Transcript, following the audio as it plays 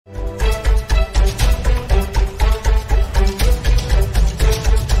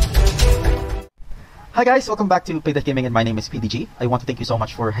Hi guys, welcome back to PayDeathGaming, and my name is PDG. I want to thank you so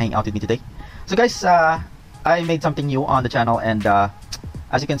much for hanging out with me today. So guys, I made something new on the channel, and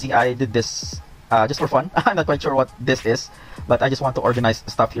as you can see, I did this just for fun. I'm not quite sure what this is, but I just want to organize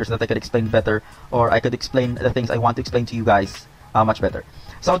stuff here so that I could explain better, or I could explain the things I want to explain to you guys much better.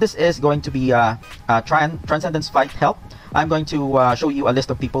 So this is going to be Transcendence Fight Help. I'm going to show you a list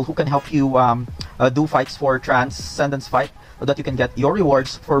of people who can help you do fights for Transcendence Fight, so that you can get your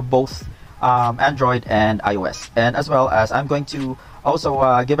rewards for both Android and iOS. And as well as I'm going to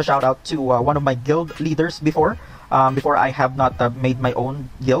also give a shout out to one of my guild leaders before I have not made my own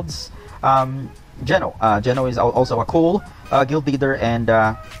guilds, Geno. Geno is also a cool guild leader, and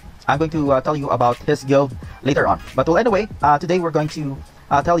I'm going to tell you about his guild later on. But well, anyway, today we're going to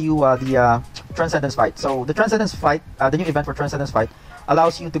tell you the Transcendence Fight. So the Transcendence Fight, the new event for Transcendence Fight,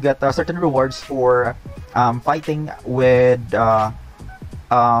 allows you to get certain rewards for fighting with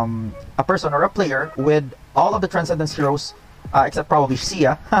a person or a player with all of the Transcendence heroes, except probably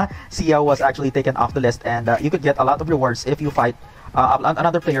Sia. Sia was actually taken off the list, and you could get a lot of rewards if you fight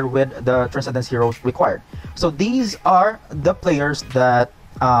another player with the Transcendence heroes required. So these are the players that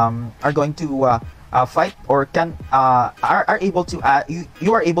are going to fight, or can are able to add,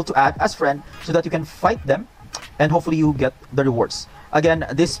 you are able to add as friend, so that you can fight them and hopefully you get the rewards. Again,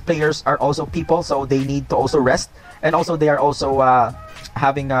 these players are also people, so they need to also rest, and also they are also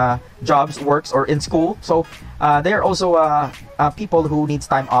having jobs, works, or in school. So they are also people who needs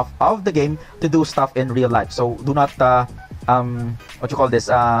time off of the game to do stuff in real life. So do not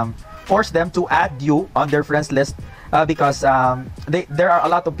force them to add you on their friends list, because there are a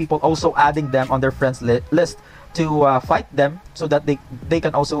lot of people also adding them on their friends list to fight them, so that they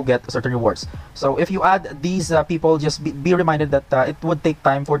can also get certain rewards. So if you add these people, just be reminded that it would take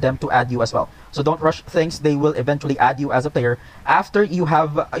time for them to add you as well. So don't rush things. They will eventually add you as a player after you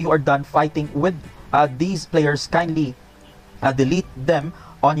are done fighting with these players. Kindly delete them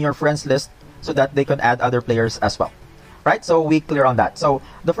on your friends list so that they can add other players as well. Right, so we clear on that. So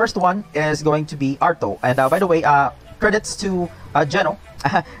the first one is going to be Arto, and by the way, credits to Geno.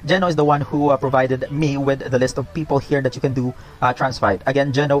 Geno is the one who provided me with the list of people here that you can do trans fight.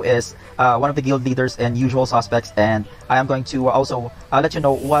 Again, Geno is one of the guild leaders and usual suspects, and I am going to also let you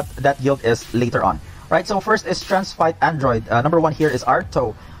know what that guild is later on. Right, so first is trans fight Android. Number one here is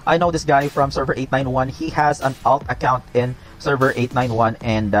Arto. I know this guy from server 891. He has an alt account in server 891,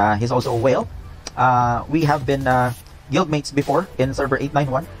 and he's also a whale. We have been guildmates before in server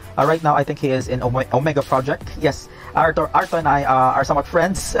 891. Right now, I think he is in Omega Project. Yes, Arto and I are somewhat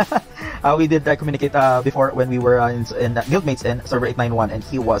friends. We did communicate before when we were in guildmates in server 891, and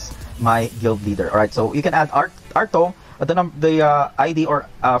he was my guild leader. All right, so you can add Arto. The ID or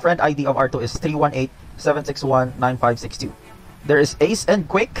friend ID of Arto is 318-761-9562. There is Ace and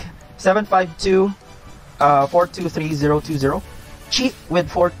Quick 752-423-020. Cheat with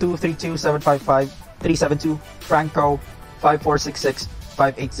 4232-755-372. Franco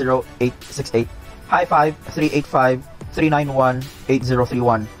 5466-580-868. High Five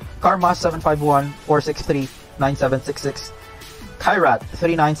 385-391-8031. Karma 751-463-9766. Kairat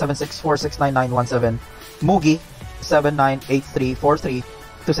 3976-469917. Mugi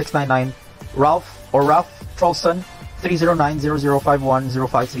 7983-43-2699. Ralph Trollson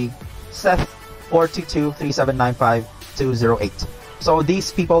 309-0051-053. Seth 422-3795-208. So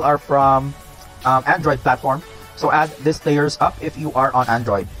these people are from Android platform. So add these players up if you are on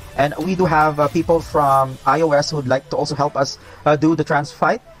Android. And we do have people from iOS who would like to also help us do the trans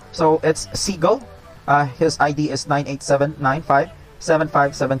fight. So it's Seagull. His ID is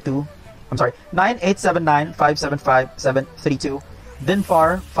 98795-7572. I'm sorry, 98795-75732.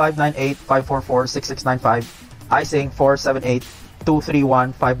 Dinfar 598-544-6695. Icing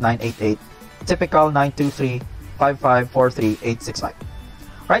 478-231-5988. Typical 923-5543-865.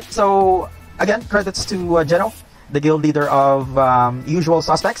 Right, so again, credits to Geno, the guild leader of usual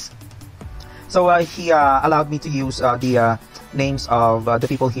suspects. So he allowed me to use the names of the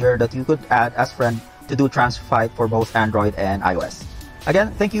people here that you could add as friend to do trans fight for both Android and iOS.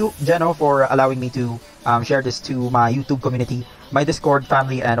 Again, thank you, Geno, for allowing me to share this to my YouTube community, my Discord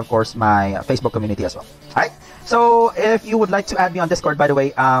family, and of course my Facebook community as well. Alright, so if you would like to add me on Discord, by the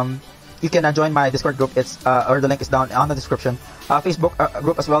way, you can join my Discord group. It's or the link is down on the description. Facebook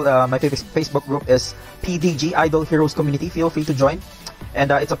group as well. My favorite Facebook group is PDG Idol Heroes Community. Feel free to join,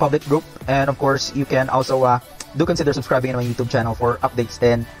 and it's a public group. And of course, you can also do consider subscribing to my YouTube channel for updates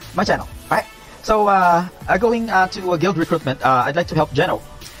in my channel. Alright, so going to guild recruitment, I'd like to help Geno,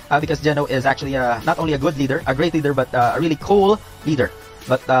 because Geno is actually not only a good leader, a great leader, but a really cool leader.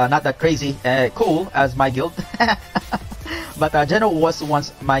 But not that crazy cool as my guild. But Geno was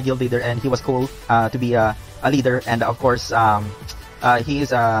once my guild leader, and he was cool to be a leader. And of course, he is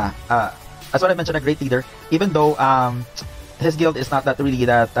as what I mentioned, a great leader. Even though his guild is not that really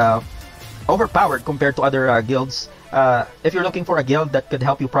that overpowered compared to other guilds. If you're looking for a guild that could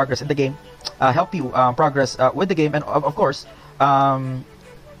help you progress in the game, help you progress with the game, and of course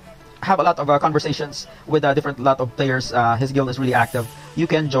have a lot of conversations with a different lot of players, his guild is really active. You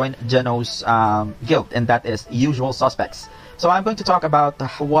can join Geno's guild, and that is Usual Suspects. So I'm going to talk about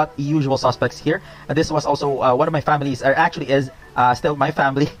what Usual Suspects here. This was also one of my families, or actually is still my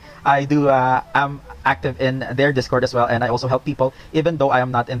family. I'm active in their Discord as well, and I also help people even though I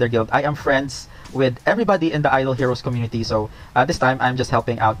am not in their guild. I am friends with everybody in the Idle Heroes community, so this time I'm just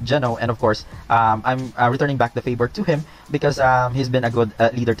helping out Geno, and of course I'm returning back the favor to him because he's been a good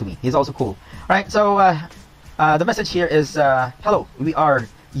leader to me. He's also cool. Alright, so the message here is hello, we are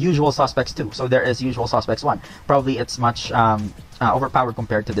Usual Suspects 2. So there is Usual Suspects 1. Probably it's much overpowered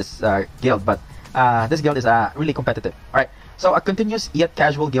compared to this guild, but this guild is really competitive. Alright, so a continuous yet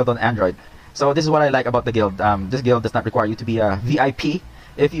casual guild on Android. So this is what I like about the guild. This guild does not require you to be a VIP.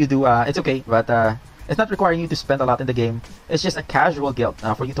 If you do, it's okay, but it's not requiring you to spend a lot in the game. It's just a casual guild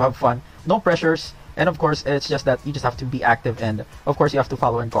for you to have fun, no pressures, and of course it's just that you just have to be active, and of course you have to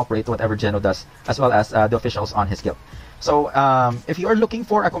follow and cooperate to whatever Geno does, as well as the officials on his guild. So if you are looking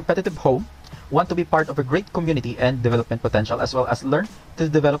for a competitive home, want to be part of a great community and development potential, as well as learn to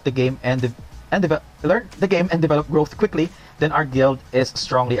develop the game and learn the game and develop growth quickly, then our guild is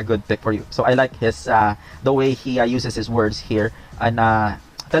strongly a good pick for you. So I like his the way he uses his words here, and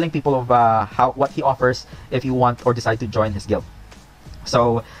telling people of what he offers if you want or decide to join his guild.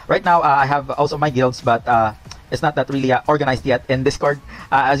 So right now I have also my guilds, but it's not that really organized yet in Discord.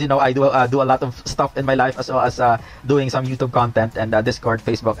 As you know, I do a lot of stuff in my life, as well as doing some YouTube content and Discord,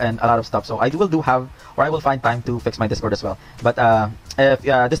 Facebook, and a lot of stuff. So I will find time to fix my Discord as well. But if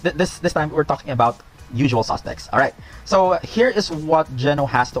this time we're talking about Usual Suspects. All right. So here is what Geno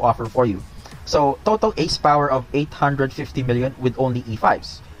has to offer for you. So total ace power of 850 million with only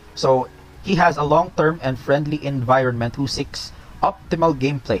E5s. So he has a long-term and friendly environment who seeks optimal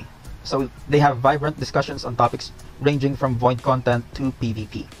gameplay. So they have vibrant discussions on topics ranging from void content to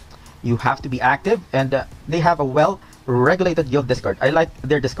PvP. You have to be active, and they have a well-regulated guild Discord. I like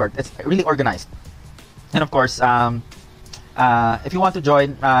their Discord. It's really organized. And of course, if you want to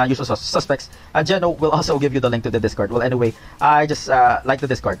join Usual Suspects, Geno will also give you the link to the Discord. Well, anyway, I just like the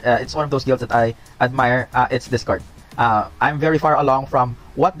Discord. It's one of those guilds that I admire. Its Discord. I'm very far along from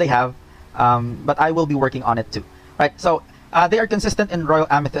what they have, but I will be working on it too. Right. So they are consistent in Royal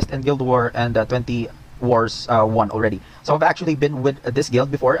Amethyst and Guild War and 20 Wars 1 already. So I've actually been with this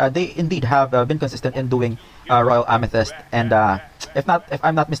guild before. They indeed have been consistent in doing Royal Amethyst, and if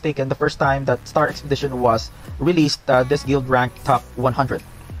I'm not mistaken, the first time that Star Expedition was released, this guild ranked top 100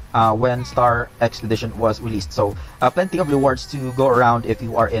 when Star Expedition was released. So plenty of rewards to go around if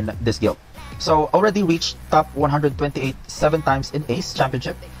you are in this guild. So already reached top 128 7 times in Ace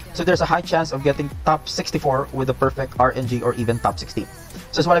Championship. So there's a high chance of getting top 64 with the perfect RNG, or even top 16.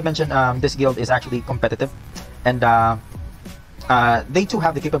 So as what I mentioned, this guild is actually competitive, and they too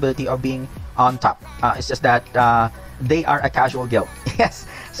have the capability of being on top. It's just that they are a casual guild. Yes,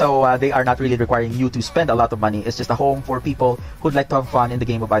 so they are not really requiring you to spend a lot of money. It's just a home for people who'd like to have fun in the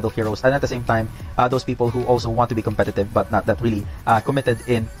game of Idle Heroes, and at the same time, those people who also want to be competitive but not that really committed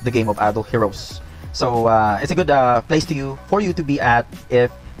in the game of Idle Heroes. So it's a good place for you to be at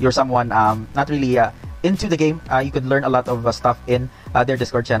if you're someone not really into the game. You could learn a lot of stuff in their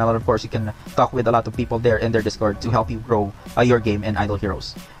Discord channel, and of course you can talk with a lot of people there in their Discord to help you grow your game in Idle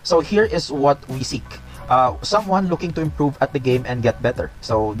Heroes. So here is what we seek. Someone looking to improve at the game and get better.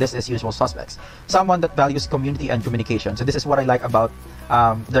 So this is Usual Suspects. Someone that values community and communication. So this is what I like about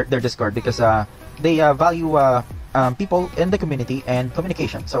their Discord, because they value people in the community and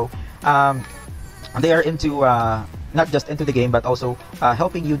communication. So they are into not just into the game, but also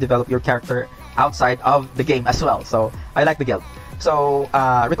helping you develop your character outside of the game as well. So I like the guild. So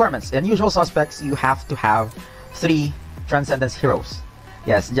requirements. In Usual Suspects, you have to have 3 Transcendence Heroes.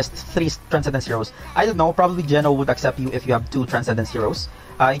 Yes, just 3 Transcendence Heroes. I don't know, probably Geno would accept you if you have 2 Transcendence Heroes.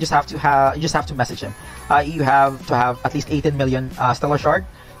 You just have to message him. You have to have at least 18 million Stellar Shard,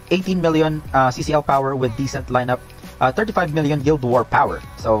 18 million CCL power with decent lineup, 35 million Guild War power.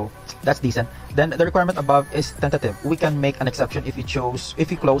 So that's decent. Then the requirement above is tentative. We can make an exception if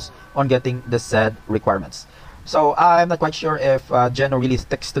you close on getting the said requirements. So I'm not quite sure if Geno really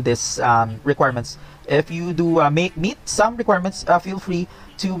sticks to this requirements. If you do meet some requirements, feel free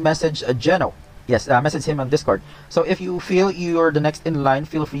to message Geno. Yes, message him on Discord. So if you feel you're the next in line,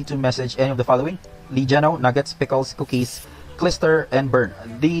 feel free to message any of the following: Lee Geno, nuggets, pickles, cookies, Clister, and Burn.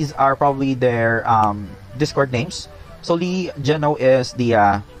 These are probably their Discord names. So Lee Geno is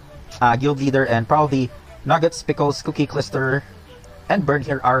the guild leader, and probably Nuggets, Pickles, Cookie, Clister, and Burn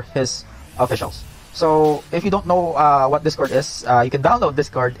here are his officials. So if you don't know what Discord is, you can download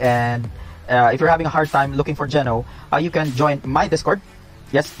Discord, and if you're having a hard time looking for Geno, you can join my Discord.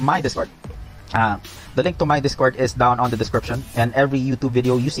 Yes, my Discord. The link to my Discord is down on the description, and every YouTube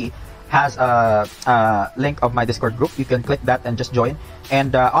video you see has a link of my Discord group. You can click that and just join.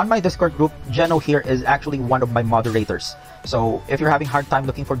 And on my Discord group, Geno here is actually one of my moderators. So if you're having a hard time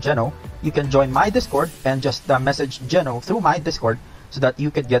looking for Geno, you can join my Discord and just message Geno through my Discord so that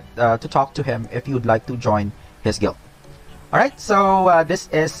you can get to talk to him if you'd like to join his guild. Alright, so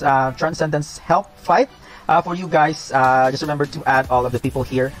this is Transcendence Help Fight. For you guys, just remember to add all of the people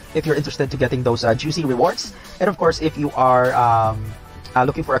here if you're interested to getting those juicy rewards. And of course, if you are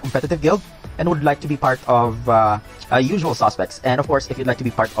looking for a competitive guild and would like to be part of usual suspects, and of course, if you'd like to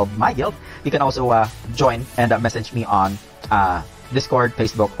be part of my guild, you can also join and message me on Discord,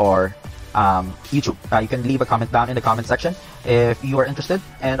 Facebook, or YouTube. You can leave a comment down in the comment section if you are interested.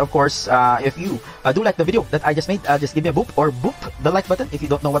 And of course, if you do like the video that I just made, just give me a boop or boop the like button. If you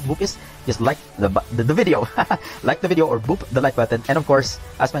don't know what boop is, just like the video. Like the video or boop the like button. And of course,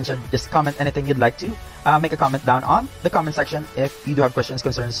 as mentioned, just comment anything you'd like to. Make a comment down on the comment section if you do have questions,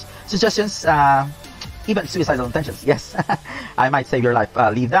 concerns, suggestions, even suicidal intentions. Yes, I might save your life.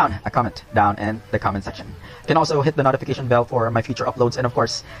 Leave down a comment down in the comment section. You can also hit the notification bell for my future uploads. And of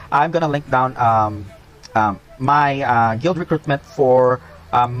course, I'm gonna link down my guild recruitment for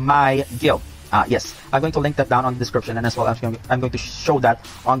my guild. Yes, I'm going to link that down on the description, and as well I'm going to show that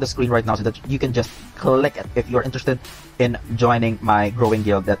on the screen right now so that you can just click it if you're interested in joining my growing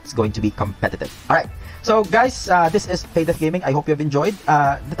guild that's going to be competitive. Alright, so guys, this is PayDeathGaming. I hope you have enjoyed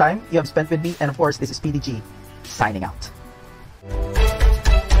the time you have spent with me, and of course, this is PDG signing out.